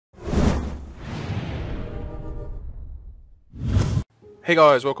Hey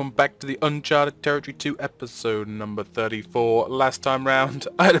guys, welcome back to the Uncharted Territory 2 episode number 34. Last time round,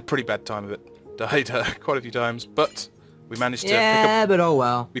 I had a pretty bad time of it. Died quite a few times, but we managed to pick up... but oh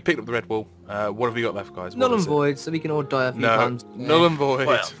well. We picked up the red wool. What have we got left, guys? Null and void, so we can all die a few times. Null and void.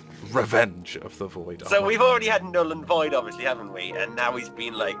 Well. Revenge of the void. So we've already had null and void, obviously, haven't we? And now he's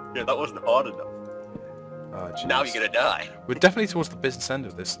been like, no, that wasn't hard enough. Now you're gonna die. We're definitely towards the business end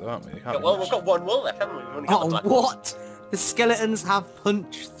of this, though, aren't we? Yeah, well, we've got one wool left, haven't we? We've only got what? The skeletons have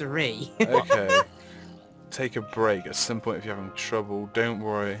punch 3. Okay. Take a break at some point if you're having trouble. Don't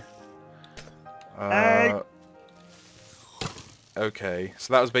worry. Okay,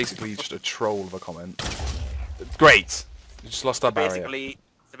 so that was basically just a troll of a comment. Great! We just lost our barrier.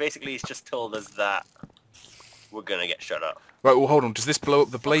 So basically he's just told us that we're gonna get shut up. Right, well hold on, does this blow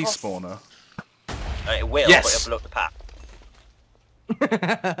up the blaze spawner? It will, yes! but it'll blow up the path.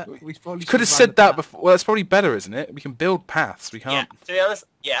 We probably could have said that before. Well, that's probably better, isn't it? We can build paths, we can't... Yeah, to be honest,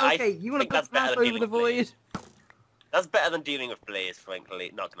 yeah, okay, you want to put path over the void? That's better than dealing with blaze,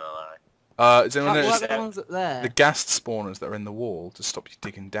 frankly, not gonna lie. Is anyone notice the ones up there? The ghast spawners that are in the wall to stop you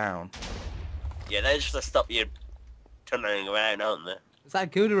digging down? Yeah, they're just to stop you turning around, aren't they? Is that a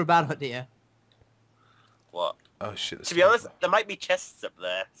good or a bad idea? What? Oh shit. To be honest, there might be chests up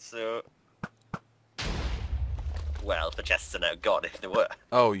there, so... Well, the chests are now gone if they were.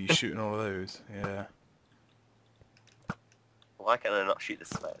 Oh, you shooting all of those? Yeah. Why can I not shoot the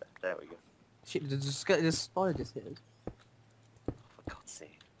spider? There we go. Shit, the spider just hit us. For God's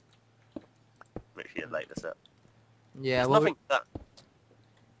sake. Make sure you light this up. Yeah, There's well... nothing that...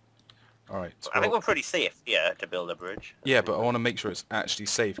 Alright. I think we're pretty safe here to build a bridge. Yeah, but I want to make sure it's actually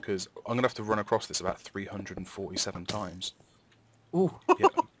safe, because I'm going to have to run across this about 347 times. Ooh. Yeah.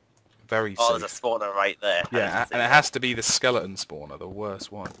 Very Oh, safe. there's a spawner right there. Yeah, and it has to be the skeleton spawner, the worst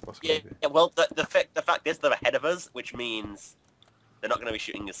one. Yeah, well, the fact is they're ahead of us, which means they're not going to be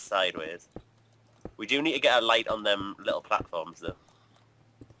shooting us sideways. We do need to get a light on them little platforms, though.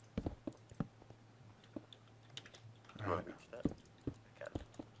 Alright. Okay.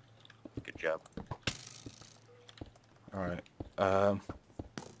 Good job. Alright.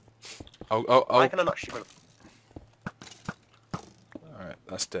 Why can I not shoot him? Alright,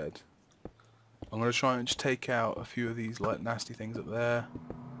 that's dead. I'm going to try and just take out a few of these like nasty things up there.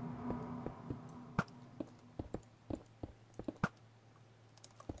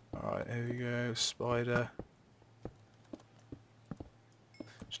 Alright, here we go, spider.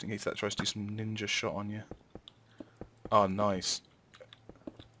 Just in case that tries to do some ninja shot on you. Oh, nice.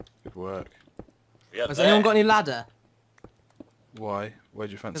 Good work. Yeah, Has anyone got any ladder? Why? Where'd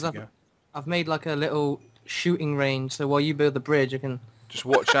you fancy go? I've made like a little shooting range, so while you build the bridge, I can... Just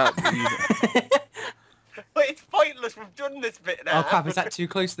watch out. Wait, it's pointless. We've done this bit now. Oh crap, is that too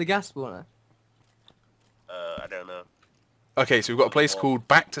close to the gas spawner? I don't know. Okay, so we've got a place called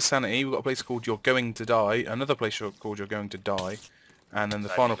Back to Sanity, we've got a place called You're Going to Die, another place called You're Going to Die, and then the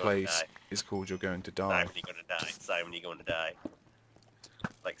final place is called You're Going to Die. Simon, you're gonna die. Simon, you're going to die.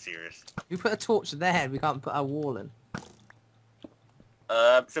 Like, serious. We put a torch there, we can't put our wall in.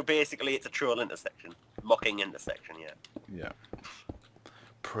 So basically it's a troll intersection. Mocking intersection, yeah. Yeah.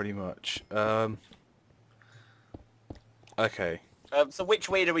 Pretty much. Okay. So which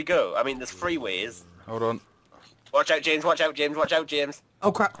way do we go? I mean, there's 3 ways. Hold on. Watch out, James. Watch out, James. Watch out, James.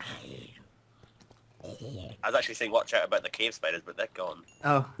 Oh crap. I was actually saying watch out about the cave spiders, but they're gone.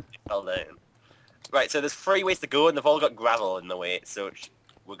 Oh. They fell down. Right, so there's 3 ways to go, and they've all got gravel in the way, so are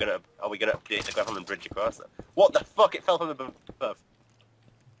we gonna update the gravel and bridge across it? What the fuck? It fell from above.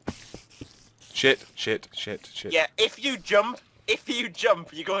 Shit. Yeah, if you jump,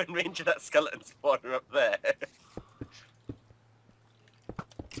 you go in range of that skeleton spawner up there.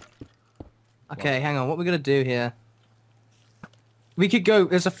 Okay, hang on, what we're gonna do here? We could go,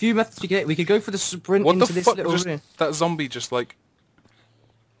 there's a few methods we could go for the sprint What into the this fuck? little room. That zombie just like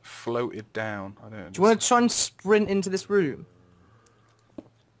floated down. I don't know. Do you want to try and sprint into this room?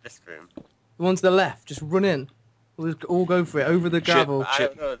 This room. The one to the left, just run in. We'll all go for it, over the gravel. I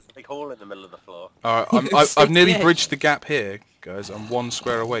don't know, there's a big hole in the middle of the floor. Alright, I've nearly bridged the gap here, guys. I'm 1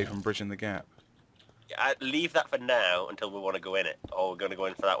 square away from bridging the gap. Yeah, leave that for now until we want to go in it. Or we're going to go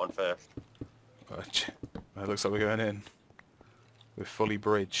in for that one first. It looks like we're going in. We're fully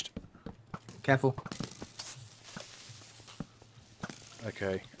bridged. Careful.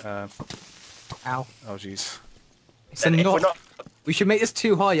 Okay. Ow. Oh jeez. It's a knot. We should make this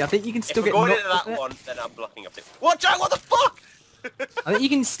too high. I think you can still get knocked off. If we're going into that one, then I'm blocking up it. Watch out! What the fuck? I think you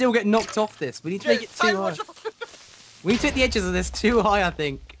can still get knocked off this. We need to make it too high. We need to hit the edges of this too high, I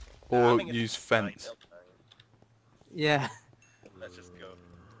think. Or use fence. Yeah. Let's just go.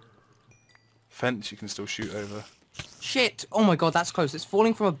 Fence you can still shoot over. shit! Oh my god, that's close. It's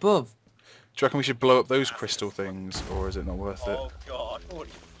falling from above. Do you reckon we should blow up those crystal things, or is it not worth it? Oh god, holy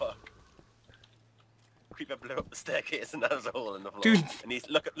fuck. Creeper blew up the staircase and there's a hole in the floor. Dude. And he's,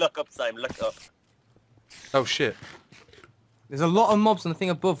 look up, Simon, look up. Oh shit. There's a lot of mobs on the thing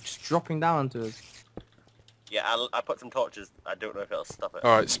above just dropping down onto us. Yeah, I put some torches. I don't know if it'll stop it.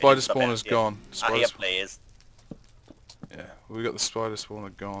 Alright, spider Stop it, spawner's yeah. I gone. hear Spider players. yeah, we got the spider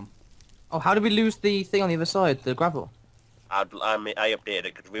spawner gone. Oh, how did we lose the thing on the other side? The gravel? I updated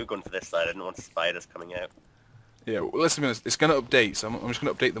it because we were going for this side. I didn't want spiders coming out. Yeah, well, let's be honest, it's going to update, so I'm just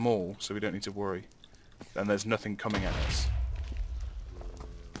going to update them all, so we don't need to worry. And there's nothing coming at us.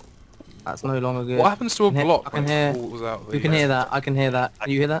 That's no longer good. What happens to a I can hear- block I can when hear- it falls out? You can hear that. I can hear that. Can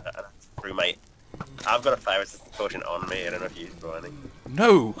you hear that? Through mate. I've got a fire resistant potion on me. I don't know if you've got any.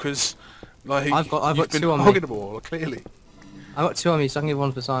 No, because like I've got you've been two on me. hogging them all, clearly. I've got 2 on me, so I can give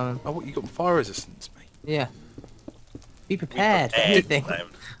 1 for Simon. Oh, what, you got fire resistance, mate? Yeah. Be prepared for anything.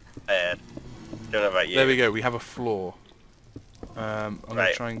 Prepared. Don't know about you. There we go, we have a floor. I'm going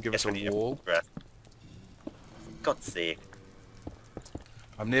Right, to try and give us guess a we need wall. breath. God's sake.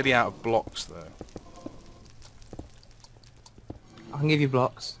 I'm nearly out of blocks, though. I can give you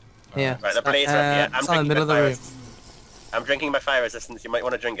blocks. Here. Right, the blaze up here. I'm it's on the drinking middle of my the fire room. resistance. I'm drinking my fire resistance. You might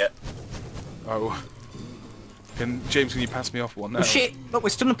want to drink it. Oh. James, can you pass me off one now? Oh shit! Look, we're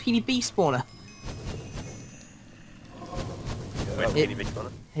still on a PDB spawner. Where's It- the big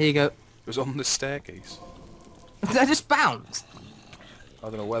corner? Here you go. It was on the staircase. I just bounced. I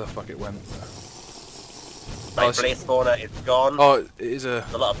don't know where the fuck it went. My it's- blaze spawner is gone. Oh, it is a...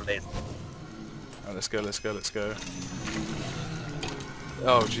 There's a lot of blaze. Oh, let's go, let's go, let's go.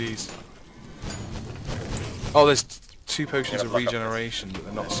 Oh, jeez. Oh, there's 2 potions Yeah, of block up. regeneration, but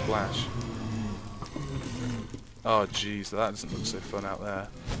they're not splash. Oh, jeez, that doesn't look so fun out there.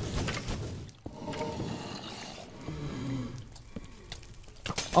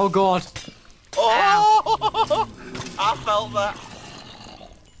 Oh god. Oh! I felt that.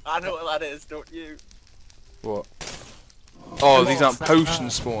 I know what that is, don't you? What? Oh, these aren't that- potion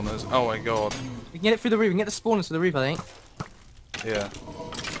spawners. Oh my god. We can get it through the roof. We can get the spawners through the roof, I think. Yeah.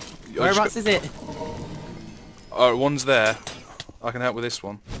 Whereabouts is it? Oh, one's there. I can help with this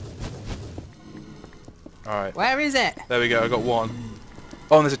one. Alright. Where is it? There we go, I got one.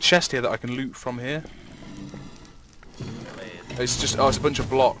 Oh, and there's a chest here that I can loot from here. It's just, oh, it's a bunch of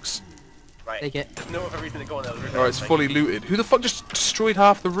blocks. Right. Take it. There's no other reason to go on the roof. Alright, it's fully looted. Who the fuck just destroyed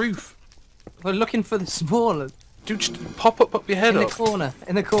half the roof? We're looking for the spawners. Dude, just pop up your head In the up. corner.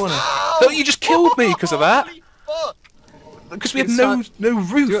 In the corner. No, you just killed me because of that. Holy fuck! Because we had It's no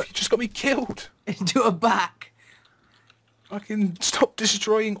like- roof. Do You it. just got me killed. Into a back. Fucking stop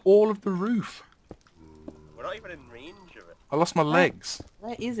destroying all of the roof. We're not even in range of it. I lost my legs.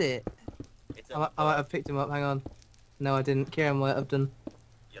 Where is it? It's I might have picked him up. Hang on. No, I didn't. Kieran might have done.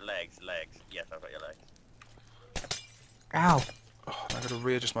 your legs. Yes, I've got your legs. Ow. Oh, I gotta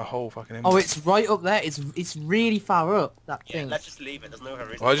readjust my whole fucking image. Oh, it's right up there. It's really far up. That Yeah, thing. let's just leave it. There's no other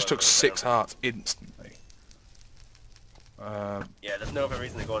reason. Well, I to just go on took the roof 6 now. hearts instantly. Yeah, there's no other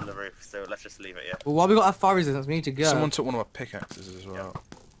reason to go on the roof, so let's just leave it. Yeah. Well, while we got our fire resistance, we need to go. Someone took one of my pickaxes as well.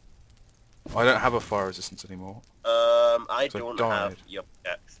 I don't have a fire resistance anymore. I So I don't died. have your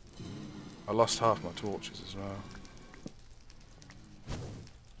pickaxe. I lost half my torches as well.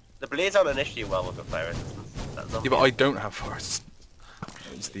 The blaze aren't an issue while we've got fire resistance. That's Yeah, but I don't have fire resistance.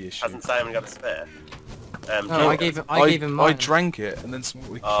 That's the issue. Hasn't Simon got a spare? No, I gave him. I gave him mine. I drank it and then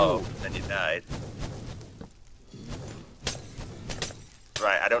someone we Oh, killed. then you died.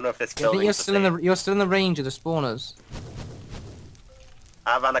 Right, I don't know if this I think building. you're still in the. You're still in the range of the spawners.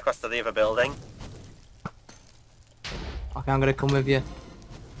 I ran across to the other building. Okay, I'm gonna come with you.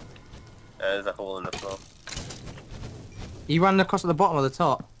 There's a hole in the floor. You ran across at the bottom or the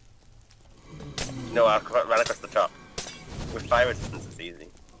top? No, I ran across the top. With fire resistance, it's easy.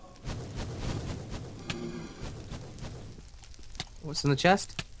 What's in the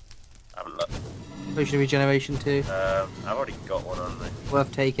chest? I haven't looked. Potion of regeneration 2. I've already got one on me.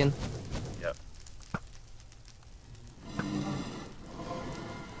 Worth taking. Yep.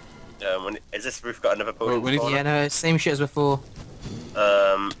 Is this roof got another potion? we need to- spawner? Yeah, no, it's same shit as before.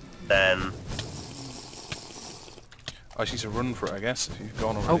 Then I just need to run for it, I guess, if you've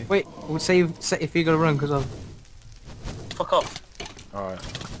gone Oh already. wait, we'll save if you gotta run because of. fuck off. Alright.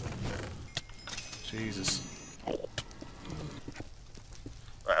 Jesus.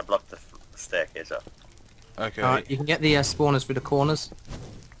 Right, I blocked the staircase up. Okay. Alright, you can get the spawners through the corners.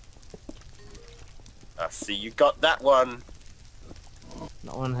 I see you got that one.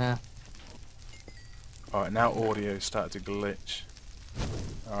 Not one here. Alright, now audio started to glitch.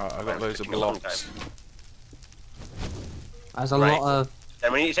 Alright, I got Right, loads of took you a long blocks. There's a Right. lot of...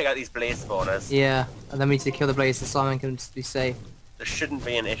 Then we need to take out these blaze spawners. Yeah, and then we need to kill the blaze so Simon can just be safe. There shouldn't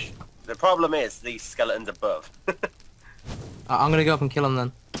be an issue. The problem is these skeletons above. I'm gonna go up and kill them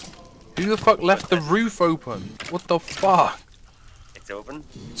then. Who the fuck left the roof open? What the fuck? It's open.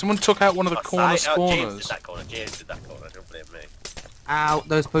 Someone took out one of the corner James did spawners. that corner. James did that corner. Don't blame me. Ow,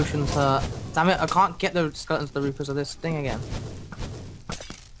 those potions hurt. Damn it, I can't get the skeletons to the roof because of this thing again.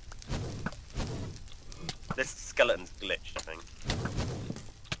 This skeleton's glitched, I think.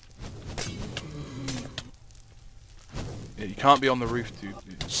 Yeah, you can't be on the roof, dude.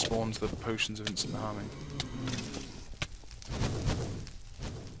 It spawns the potions of instant harming.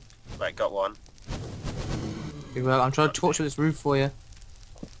 Right, got one. Good work. I'm trying to torture this roof for you.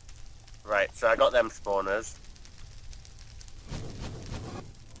 Right, so I got them spawners.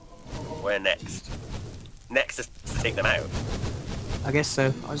 Where next? Next is to take them out. I guess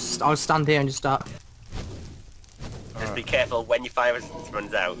so. I'll stand here and just start. Just be careful, when your fire resistance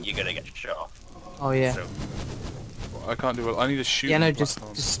runs out, you're gonna get shot off. Oh yeah. So, I can't do it. I need to shoot. Yeah, no, them just back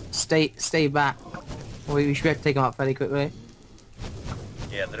on. stay back. We should be able to take them out fairly quickly.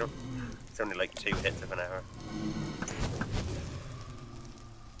 yeah, they don't... It's only like 2 hits of an arrow.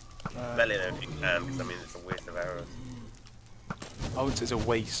 Melee though if you can, because I mean it's a waste of arrows. I would say it's a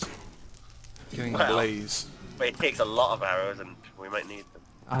waste. Killing a Well. blaze. But it takes a lot of arrows and we might need them.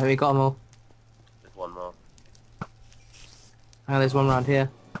 I hope we got them all. There's one more. Oh, there's one around here.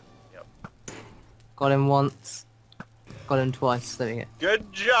 Yep. Got him once. Got him twice. There we go.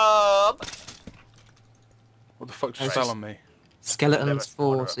 Good job! What the fuck just Right. fell on me? Skeletons Never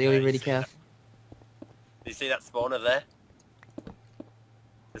 4, spawner so you up gotta be there, really you see careful. Do you see that spawner there?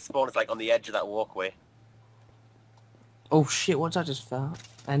 The spawner's like on the edge of that walkway. Oh shit, what's that just fell?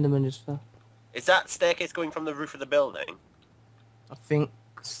 Enderman just fell. Is that staircase going from the roof of the building? I think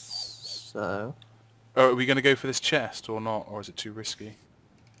so. Oh, are we going to go for this chest or not? Or is it too risky?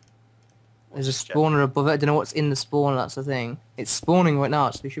 There's a What's the spawner above it. I don't know what's in the spawner, that's the thing. It's spawning right now,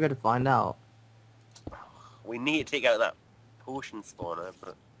 so we should be able to find out. We need to take out that potion spawner,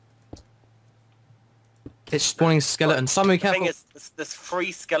 but... It's spawning skeletons. Simon, be The thing careful. is, there's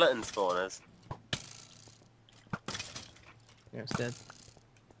 3 skeleton spawners. Yeah, it's dead.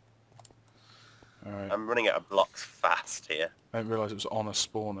 Alright. I'm running out of blocks fast here. I didn't realise it was on a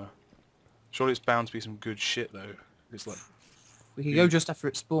spawner. Surely it's bound to be some good shit though. It's like... We could go just after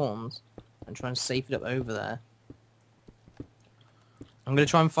it spawns and try and safe it up over there. I'm gonna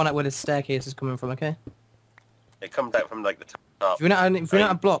try and find out where the staircase is coming from, okay? It comes out from like the top. If we're not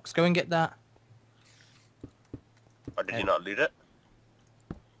out of blocks, go and get that. Or did you not loot it?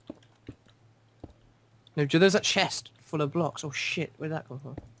 No, there's that chest full of blocks. Oh shit, where'd that come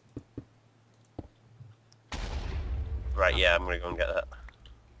from? Right, yeah, I'm gonna go and get that.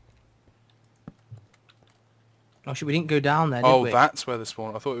 Oh shit, we didn't go down there, did Oh, we? that's where the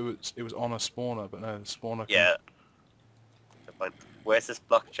spawner... I thought it was on a spawner, but no, the spawner... Yeah. Good point. Where's this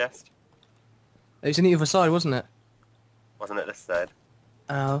block chest? It was on the other side, wasn't it? Wasn't it this side?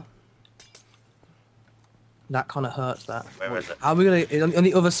 Oh. That kind of hurts, that. Where is it? How are we gonna... On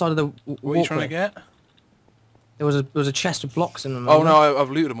the other side of the What are you trying to get? There was a chest of blocks in them. Oh no, I've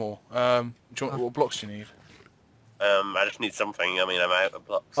looted them all. What blocks do you need? I just need something. I mean, I'm out of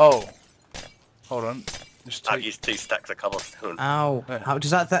blocks. Oh. Hold on. Just I've take... used 2 stacks of cobblestone. Ow. Yeah. How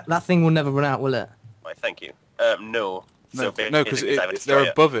does that thing will never run out, will it? Why, thank you. No. No, So no, because basically, I would they're destroy it.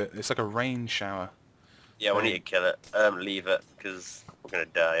 above it. It's like a rain shower. Yeah, we need to kill it. Leave it, because we're gonna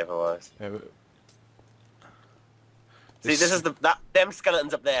die otherwise. Yeah, but... See, this is them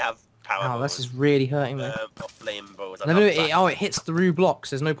skeletons up there have power Oh, bows. this is really hurting me. Or flame bows. No, it hits through blocks.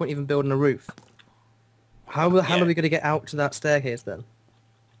 There's no point even building a roof. How the hell Yeah. are we going to get out to that staircase then?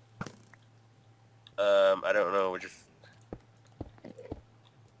 I don't know. We just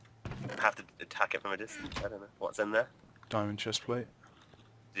have to attack it from a distance. I don't know. What's in there? Diamond chest plate.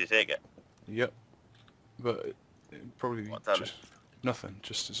 Did you take it? Yep. But it'd probably be What's on just... Nothing.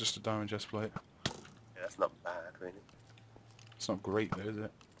 It's just a diamond chest plate. Yeah, that's not bad, really. It's not great though, is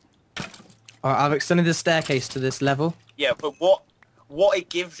it? Alright, I've extended the staircase to this level. Yeah, but what it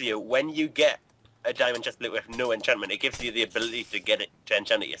gives you when you get a diamond chest plate with no enchantment, it gives you the ability to get it to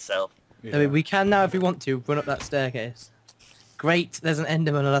enchant it yourself. Yeah. I mean, we can now, if we want to, run up that staircase. Great, there's an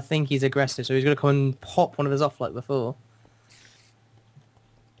Enderman and I think he's aggressive, so he's going to come and pop one of us off like before.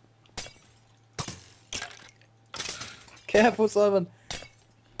 Careful, Simon.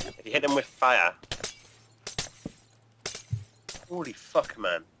 If you hit him with fire... Holy fuck,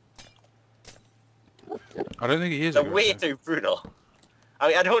 man. I don't think he is. They're way aggressive. too brutal. I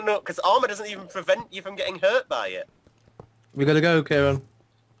mean, I don't know, because armor doesn't even prevent you from getting hurt by it. We got to go, Kieran.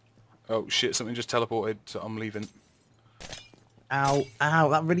 Oh shit! Something just teleported, so I'm leaving. Ow, ow,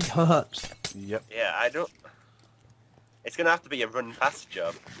 that really hurts. Yep. Yeah, I don't... It's going to have to be a run past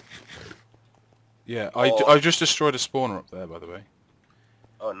job. Yeah, Or- I just destroyed a spawner up there, by the way.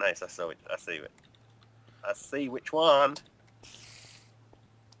 Oh, nice. I saw it. I see it. I see which one.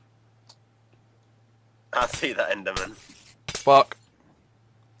 I see that Enderman. Fuck.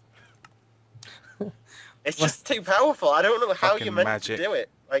 It's just too powerful. I don't know how Fucking you're meant magic. to do it.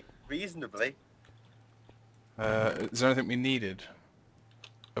 Like, reasonably. Is there anything we needed?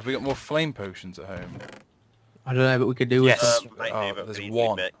 Have we got more flame potions at home? I don't know, but we could do with Yes. some. Might Oh, do, but there's please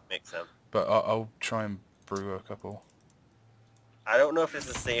one. Make some. But I'll try and brew a couple. I don't know if this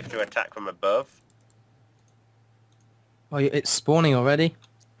is safe to attack from above. Oh, it's spawning already.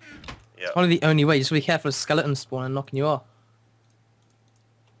 Yeah. Probably the only way. Just be careful of skeletons spawn and knocking you off.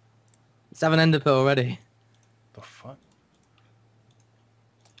 Let's have an ender pearl already. The fuck?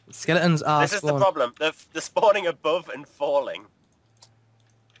 Skeletons are This is the spawn. problem. They're spawning above and falling.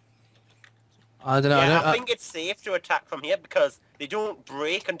 I don't know. Yeah, I I think it's safe to attack from here because they don't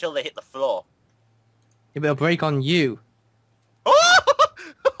break until they hit the floor. It'll break on you.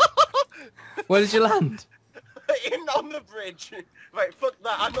 Where did you land? In on the bridge. Right, fuck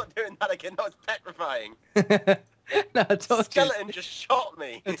that. I'm not doing that again. That was petrifying. No, I told you. Skeleton just shot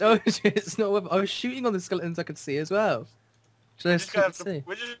me. I told you it's not worth. I was shooting on the skeletons I could see as well. Should I We're just gonna have see?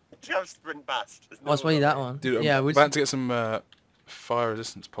 we're just gonna have to sprint past. There's no Oh, it's probably other that way. one. Dude, yeah, I'm we about to get some fire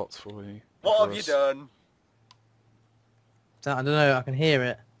resistance pots for you. What for have you us. done? I don't know. I can hear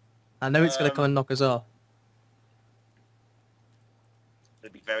it. I know it's gonna come and knock us off.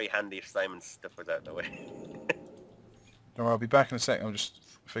 It'd be very handy if Simon's stuff was out the way. Don't worry, I'll be back in a sec. I just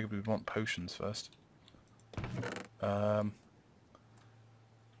figured we'd want potions first.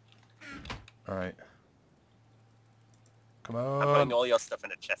 Alright. Come I'm putting on. all your stuff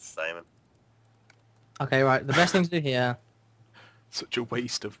in a chest, Simon. Okay, right. The best thing to do here. Such a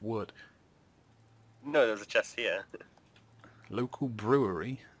waste of wood. No, there's a chest here. Local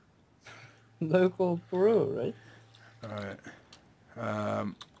brewery. Local brewery. Alright.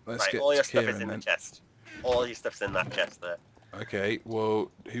 Let's Right, get all your to stuff is Kieran in the then. chest. All your stuff's in that chest there. Okay,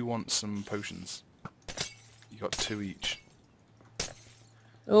 well, who wants some potions? You got 2 each.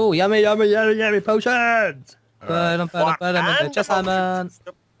 Oh, yummy, yummy, yummy, yummy potions! Alright. And Just the Simon. potions.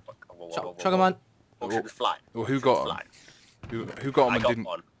 Whoa, whoa, whoa, whoa, Chuck 'em whoa. on. Potions fly. Well, who Potions got 'em? fly. Who got them I and got didn't?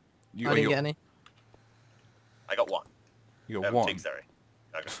 one. You, I oh, didn't you get got, any. I got one. you got 1. 2, sorry.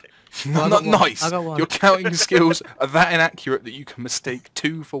 I got 2. I Not got one. nice. I got one. Your counting skills are that inaccurate that you can mistake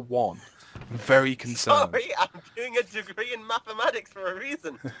 2 for 1. I'm very concerned. Sorry, I'm doing a degree in mathematics for a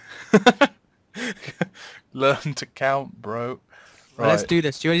reason. Learn to count, bro. Right, let's do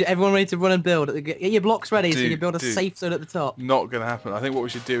this. Everyone ready to run and build? Get your blocks ready so you Dude, can build a dude. safe zone at the top. Not gonna happen. I think what we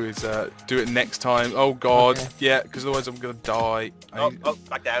should do is do it next time. Oh god, Okay. yeah, because otherwise I'm gonna die. Oh,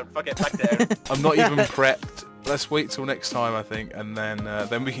 back down. Fuck it, back down. I'm not even prepped. Let's wait till next time, I think, and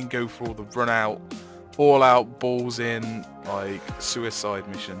then we can go for all the run out, all out, balls in, like suicide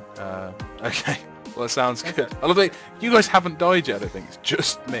mission. Okay, well that sounds good. I love that you guys haven't died yet. I think it's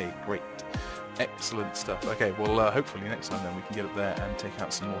just me. Great, excellent stuff. Okay, well hopefully next time then we can get up there and take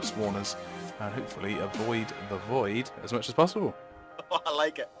out some more spawners, and hopefully avoid the void as much as possible. I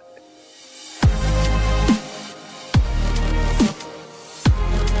like it.